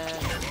 that over there.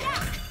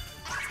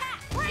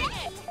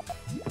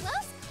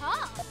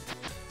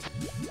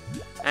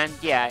 And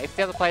yeah, if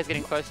the other player's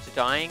getting close to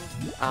dying,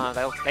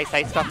 they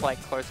say stuff like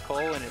close call,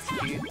 and it's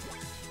cute.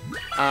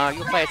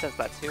 Your player says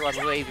that too, I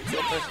believe, if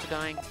you're close to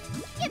dying.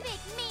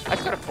 I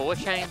just got a 4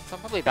 chain, so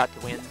I'm probably about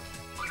to win.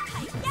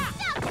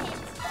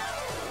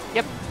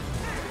 Yep.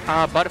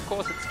 But of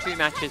course it's 2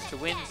 matches to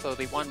win, so there'll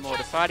be 1 more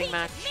deciding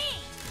match.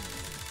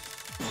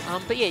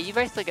 But yeah, you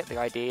basically get the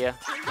idea.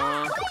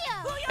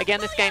 Again,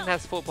 this game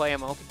has 4-player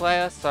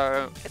multiplayer,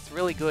 so it's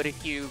really good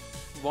if you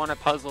want a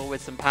puzzle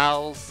with some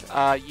pals.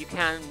 You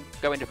can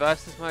go into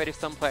versus mode if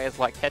some players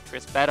like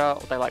Tetris better,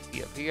 or they like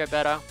Puyo Puyo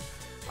better.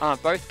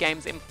 Both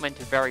games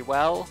implemented very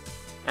well.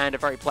 and are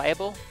very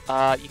playable.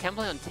 You can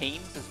play on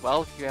teams as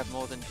well if you have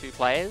more than 2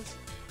 players.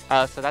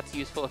 So that's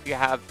useful if you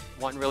have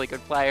one really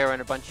good player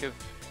and a bunch of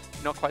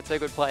not quite so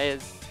good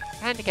players.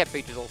 Handicap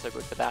feature is also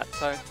good for that,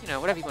 so, you know,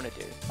 whatever you want to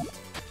do.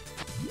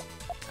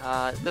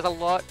 There's a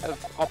lot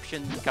of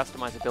options and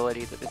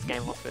customizability that this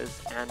game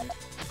offers, and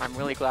I'm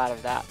really glad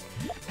of that.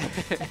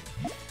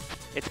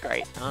 It's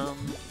great.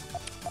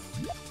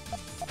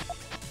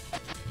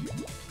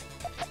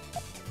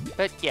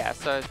 But yeah,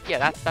 so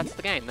yeah, that's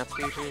the game. That's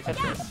Puyo Puyo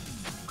Tetris.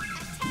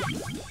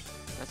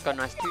 It's got a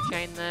nice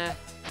 2-chain there.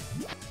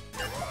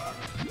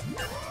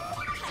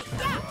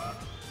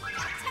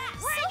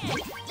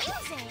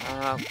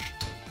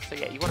 So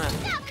yeah, you wanna,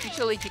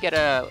 usually if you get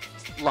a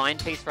line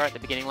piece right at the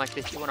beginning like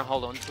this, you wanna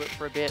hold on to it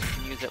for a bit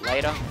and use it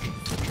later.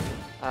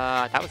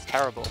 That was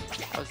terrible.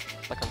 That was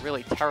like a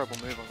really terrible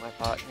move on my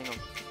part. Hang on.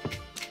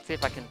 Let's see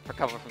if I can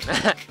recover from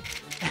that.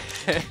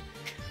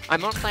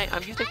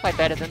 I'm usually play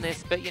better than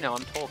this, but you know,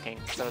 I'm talking,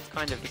 so it's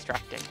kind of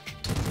distracting.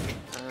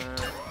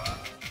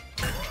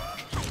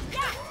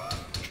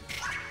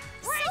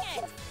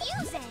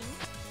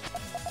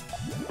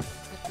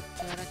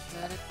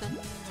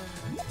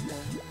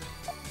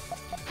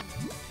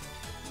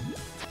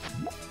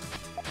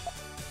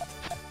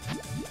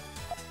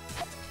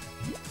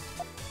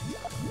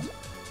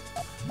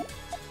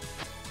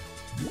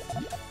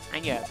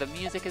 And yeah, the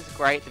music is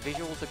great, the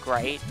visuals are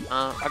great.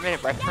 I made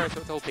it retro,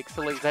 so it's all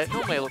pixely. That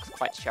normally looks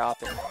quite sharp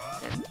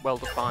and well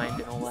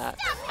defined and all that.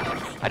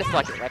 I just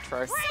like it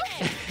retro.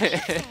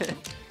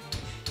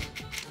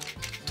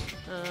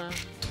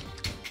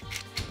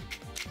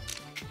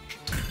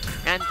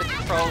 And the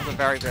controls are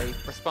very, very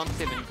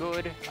responsive and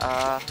good.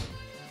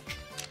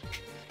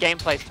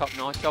 Gameplay's top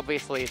notch.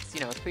 Obviously, it's, you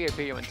know, it's Puyo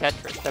Puyo and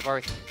Tetris. They're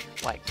both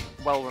like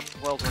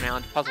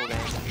world-renowned puzzle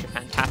games. They're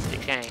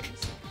fantastic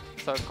games.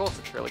 So of course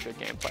it's really good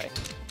gameplay.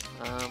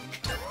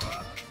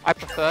 I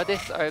prefer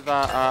this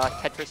over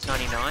Tetris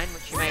 99,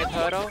 which you may have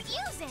heard of.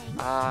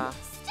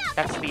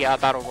 That's the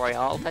Battle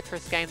Royale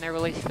Tetris game they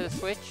released for the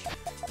Switch.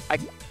 I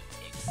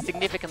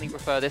significantly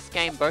prefer this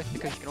game, both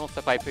because you can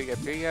also play Puyo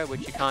Puyo,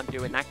 which you can't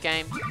do in that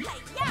game,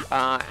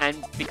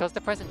 and because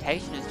the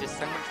presentation is just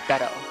so much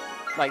better.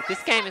 Like,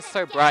 this game is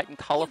so bright and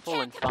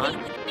colourful and fun,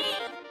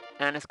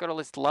 and it's got all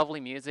this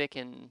lovely music,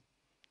 and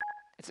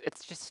it's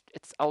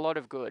a lot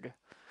of good.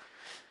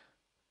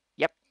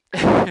 Yep.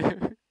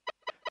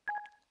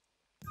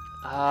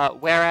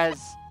 Whereas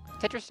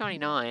Tetris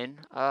 99,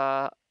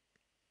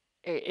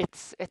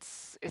 it's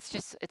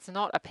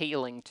not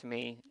appealing to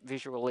me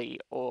visually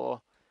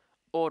or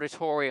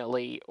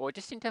auditorially or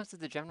just in terms of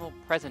the general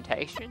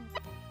presentation.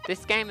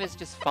 This game is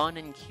just fun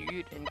and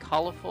cute and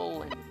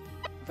colourful and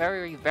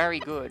very, very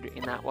good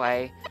in that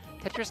way.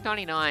 Tetris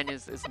 99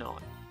 is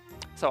not.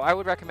 So I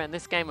would recommend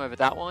this game over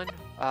that one,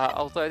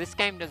 although this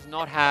game does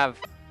not have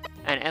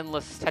an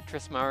endless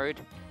Tetris mode.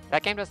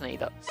 That game doesn't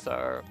either,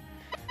 so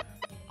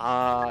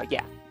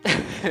yeah.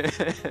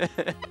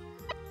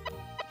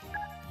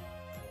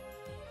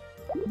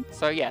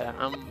 So yeah,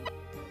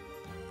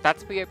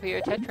 that's Puyo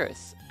Puyo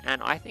Tetris,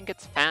 and I think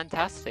it's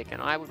fantastic,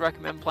 and I would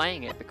recommend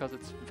playing it because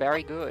it's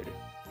very good.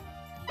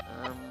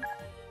 I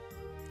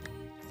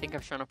think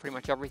I've shown off pretty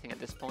much everything at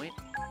this point.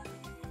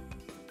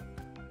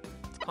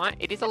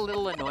 It is a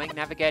little annoying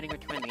navigating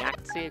between the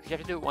acts here, because you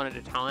have to do it one at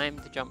a time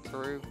to jump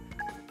through.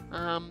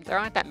 There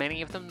aren't that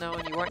many of them though,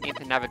 and you won't need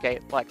to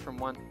navigate like from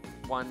one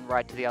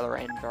right to the other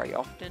end very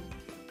often.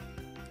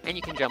 And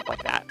you can jump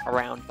like that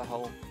around the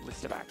whole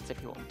list of acts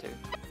if you want to.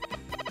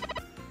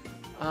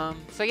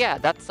 So yeah,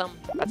 that's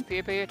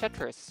Puyo Puyo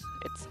Tetris.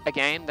 It's a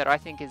game that I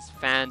think is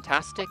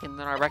fantastic and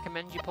that I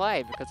recommend you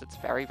play because it's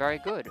very, very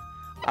good.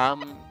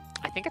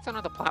 I think it's on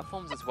other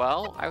platforms as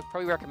well. I would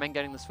probably recommend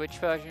getting the Switch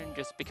version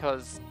just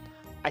because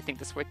I think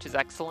the Switch is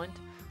excellent.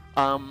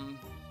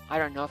 I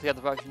don't know if the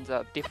other versions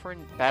are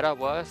different, better,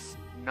 worse,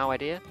 no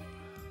idea.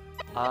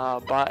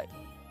 But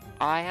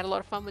I had a lot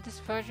of fun with this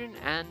version,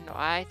 and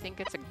I think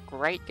it's a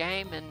great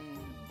game and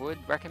would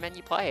recommend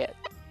you play it.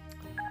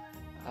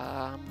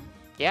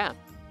 Yeah.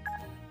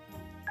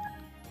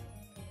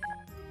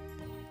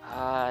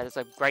 There's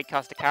a great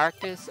cast of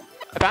characters.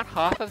 About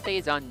half of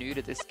these are new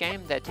to this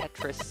game. They're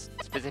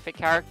Tetris-specific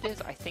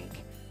characters, I think.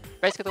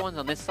 Basically the ones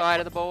on this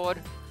side of the board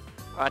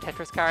are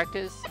Tetris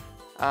characters.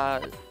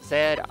 Z,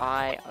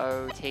 I,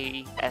 O,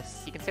 T,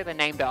 S. You can see they're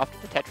named after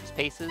the Tetris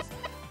pieces.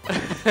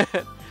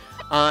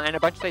 And a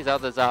bunch of these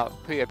others are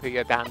Puyo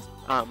Puyo Band's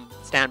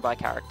standby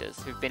characters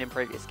who've been in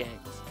previous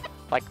games.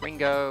 Like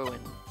Ringo,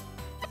 and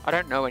I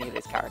don't know any of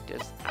these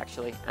characters,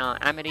 actually.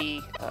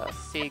 Amity,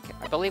 Sig,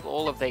 I believe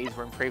all of these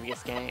were in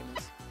previous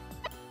games.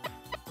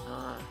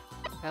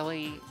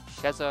 Ellie,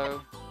 Shezo,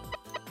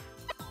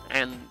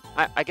 and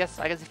I guess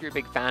if you're a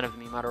big fan of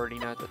them, you might already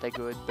know that they're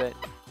good, but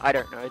I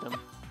don't know them.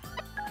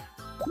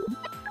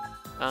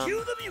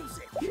 Cue the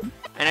music.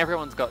 And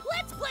everyone's got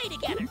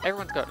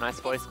nice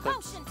voice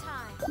clips.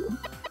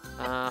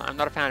 I'm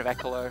not a fan of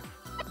Ecolo,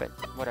 but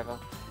whatever.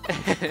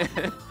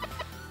 Here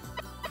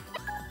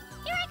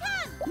I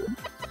come!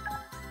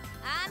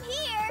 I'm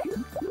here!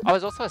 Oh,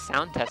 there's also a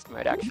sound test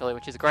mode, actually,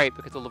 which is great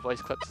because all the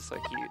voice clips are so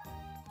cute.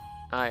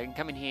 You can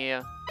come in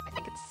here, I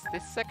think it's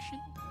this section?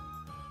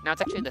 No,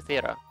 it's actually the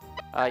theater.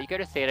 You go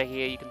to theater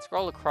here, you can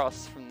scroll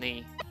across from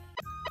the...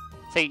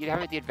 So you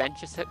have the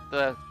adventure set,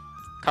 the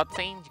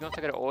cutscenes, you can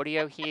also go to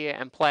audio here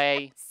and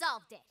play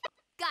Solved it.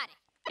 Got it.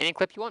 any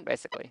clip you want,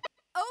 basically.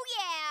 Oh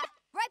yeah!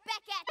 Right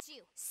back at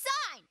you.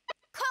 Sine!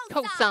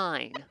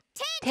 Cosine!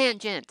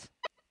 Tangent!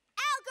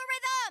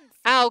 Algorithms!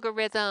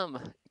 Algorithm!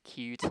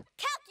 Cute.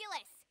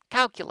 Calculus!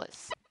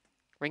 Calculus!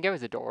 Ringo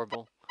is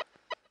adorable.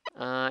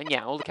 And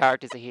yeah, all the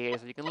characters are here,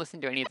 so you can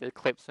listen to any of the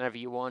clips whenever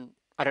you want.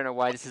 I don't know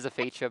why this is a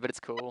feature, but it's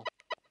cool.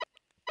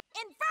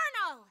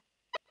 Infernal!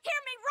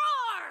 Hear me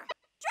roar!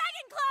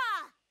 Dragon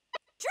Claw!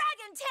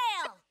 Dragon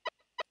Tail!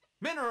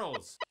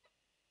 Minerals!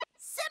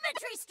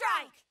 Symmetry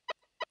Strike!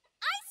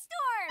 Ice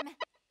Storm!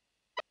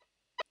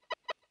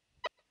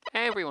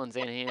 Everyone's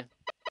in here.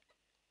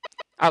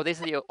 Oh,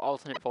 these are the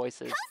alternate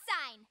voices.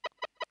 Cosine!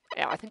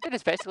 Yeah, I think that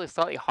is basically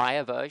slightly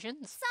higher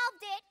versions.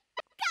 Solved it!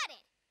 Got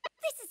it!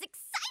 This is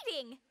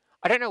exciting!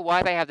 I don't know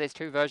why they have these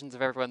two versions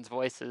of everyone's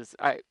voices.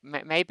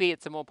 Maybe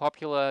it's a more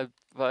popular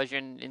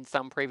version in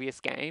some previous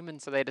game,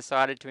 and so they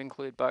decided to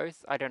include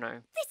both. I don't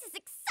know. This is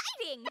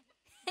exciting!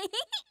 Right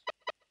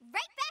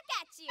back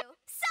at you!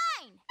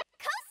 Sine!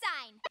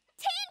 Cosine!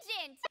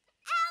 Tangent!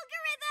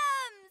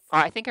 Algorithms!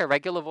 I think a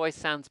regular voice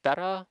sounds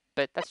better,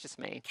 but that's just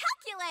me.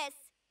 Calculus!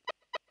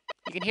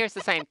 You can hear it's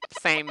the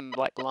same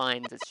like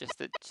lines. It's just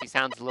that she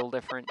sounds a little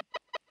different.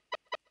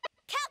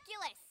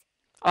 Calculus!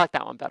 I like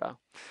that one better.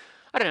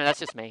 I don't know. That's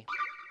just me.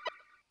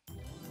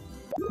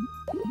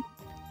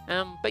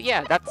 But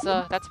yeah, that's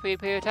Puyo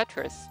Puyo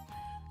Tetris.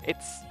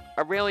 It's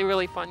a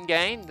really fun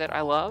game that I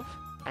love,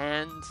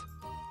 and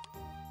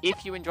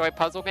if you enjoy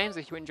puzzle games,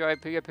 if you enjoy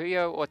Puyo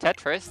Puyo or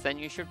Tetris, then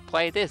you should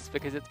play this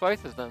because it's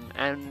both of them,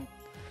 and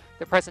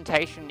the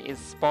presentation is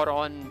spot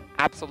on,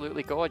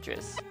 absolutely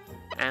gorgeous,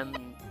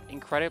 and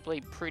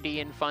incredibly pretty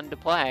and fun to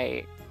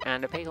play,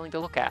 and appealing to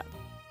look at.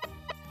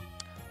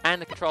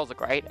 And the controls are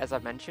great, as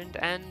I've mentioned,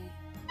 and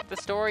the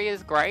story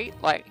is great.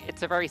 Like,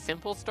 it's a very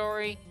simple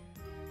story,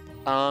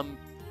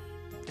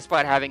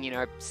 despite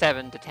having,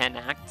 7 to 10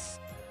 acts.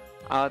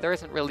 There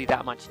isn't really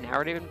that much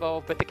narrative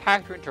involved, but the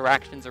character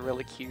interactions are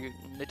really cute,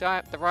 and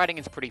the writing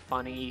is pretty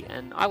funny,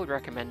 and I would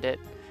recommend it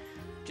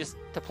just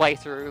to play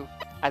through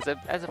as a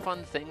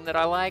fun thing that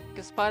I like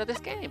as part of this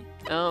game.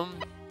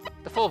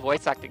 The full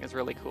voice acting is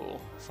really cool,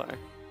 so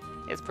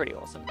it's pretty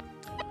awesome.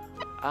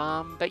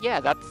 But yeah,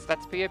 that's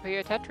Puyo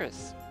Puyo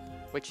Tetris,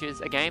 which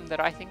is a game that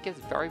I think is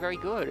very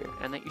good,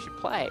 and that you should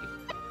play.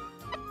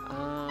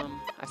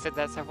 I've said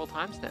that several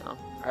times now.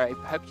 I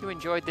hope you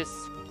enjoyed this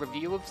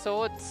review of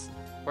sorts,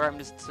 where I'm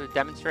just sort of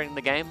demonstrating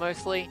the game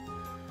mostly.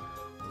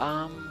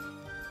 And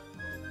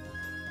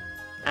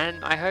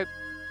I hope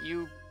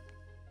you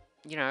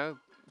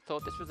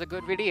thought this was a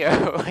good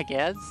video, I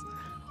guess.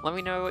 Let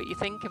me know what you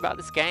think about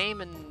this game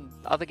and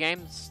other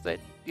games that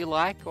you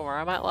like or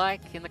I might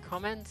like in the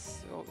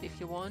comments, or if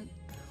you want,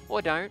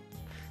 or don't.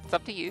 It's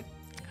up to you.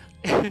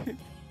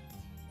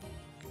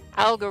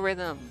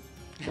 Algorithm.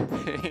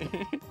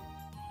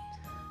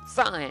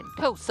 Sine,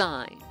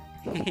 cosine.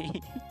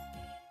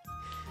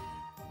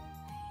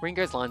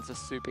 Ringo's lines are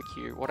super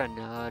cute. What a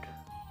nerd.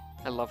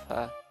 I love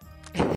her.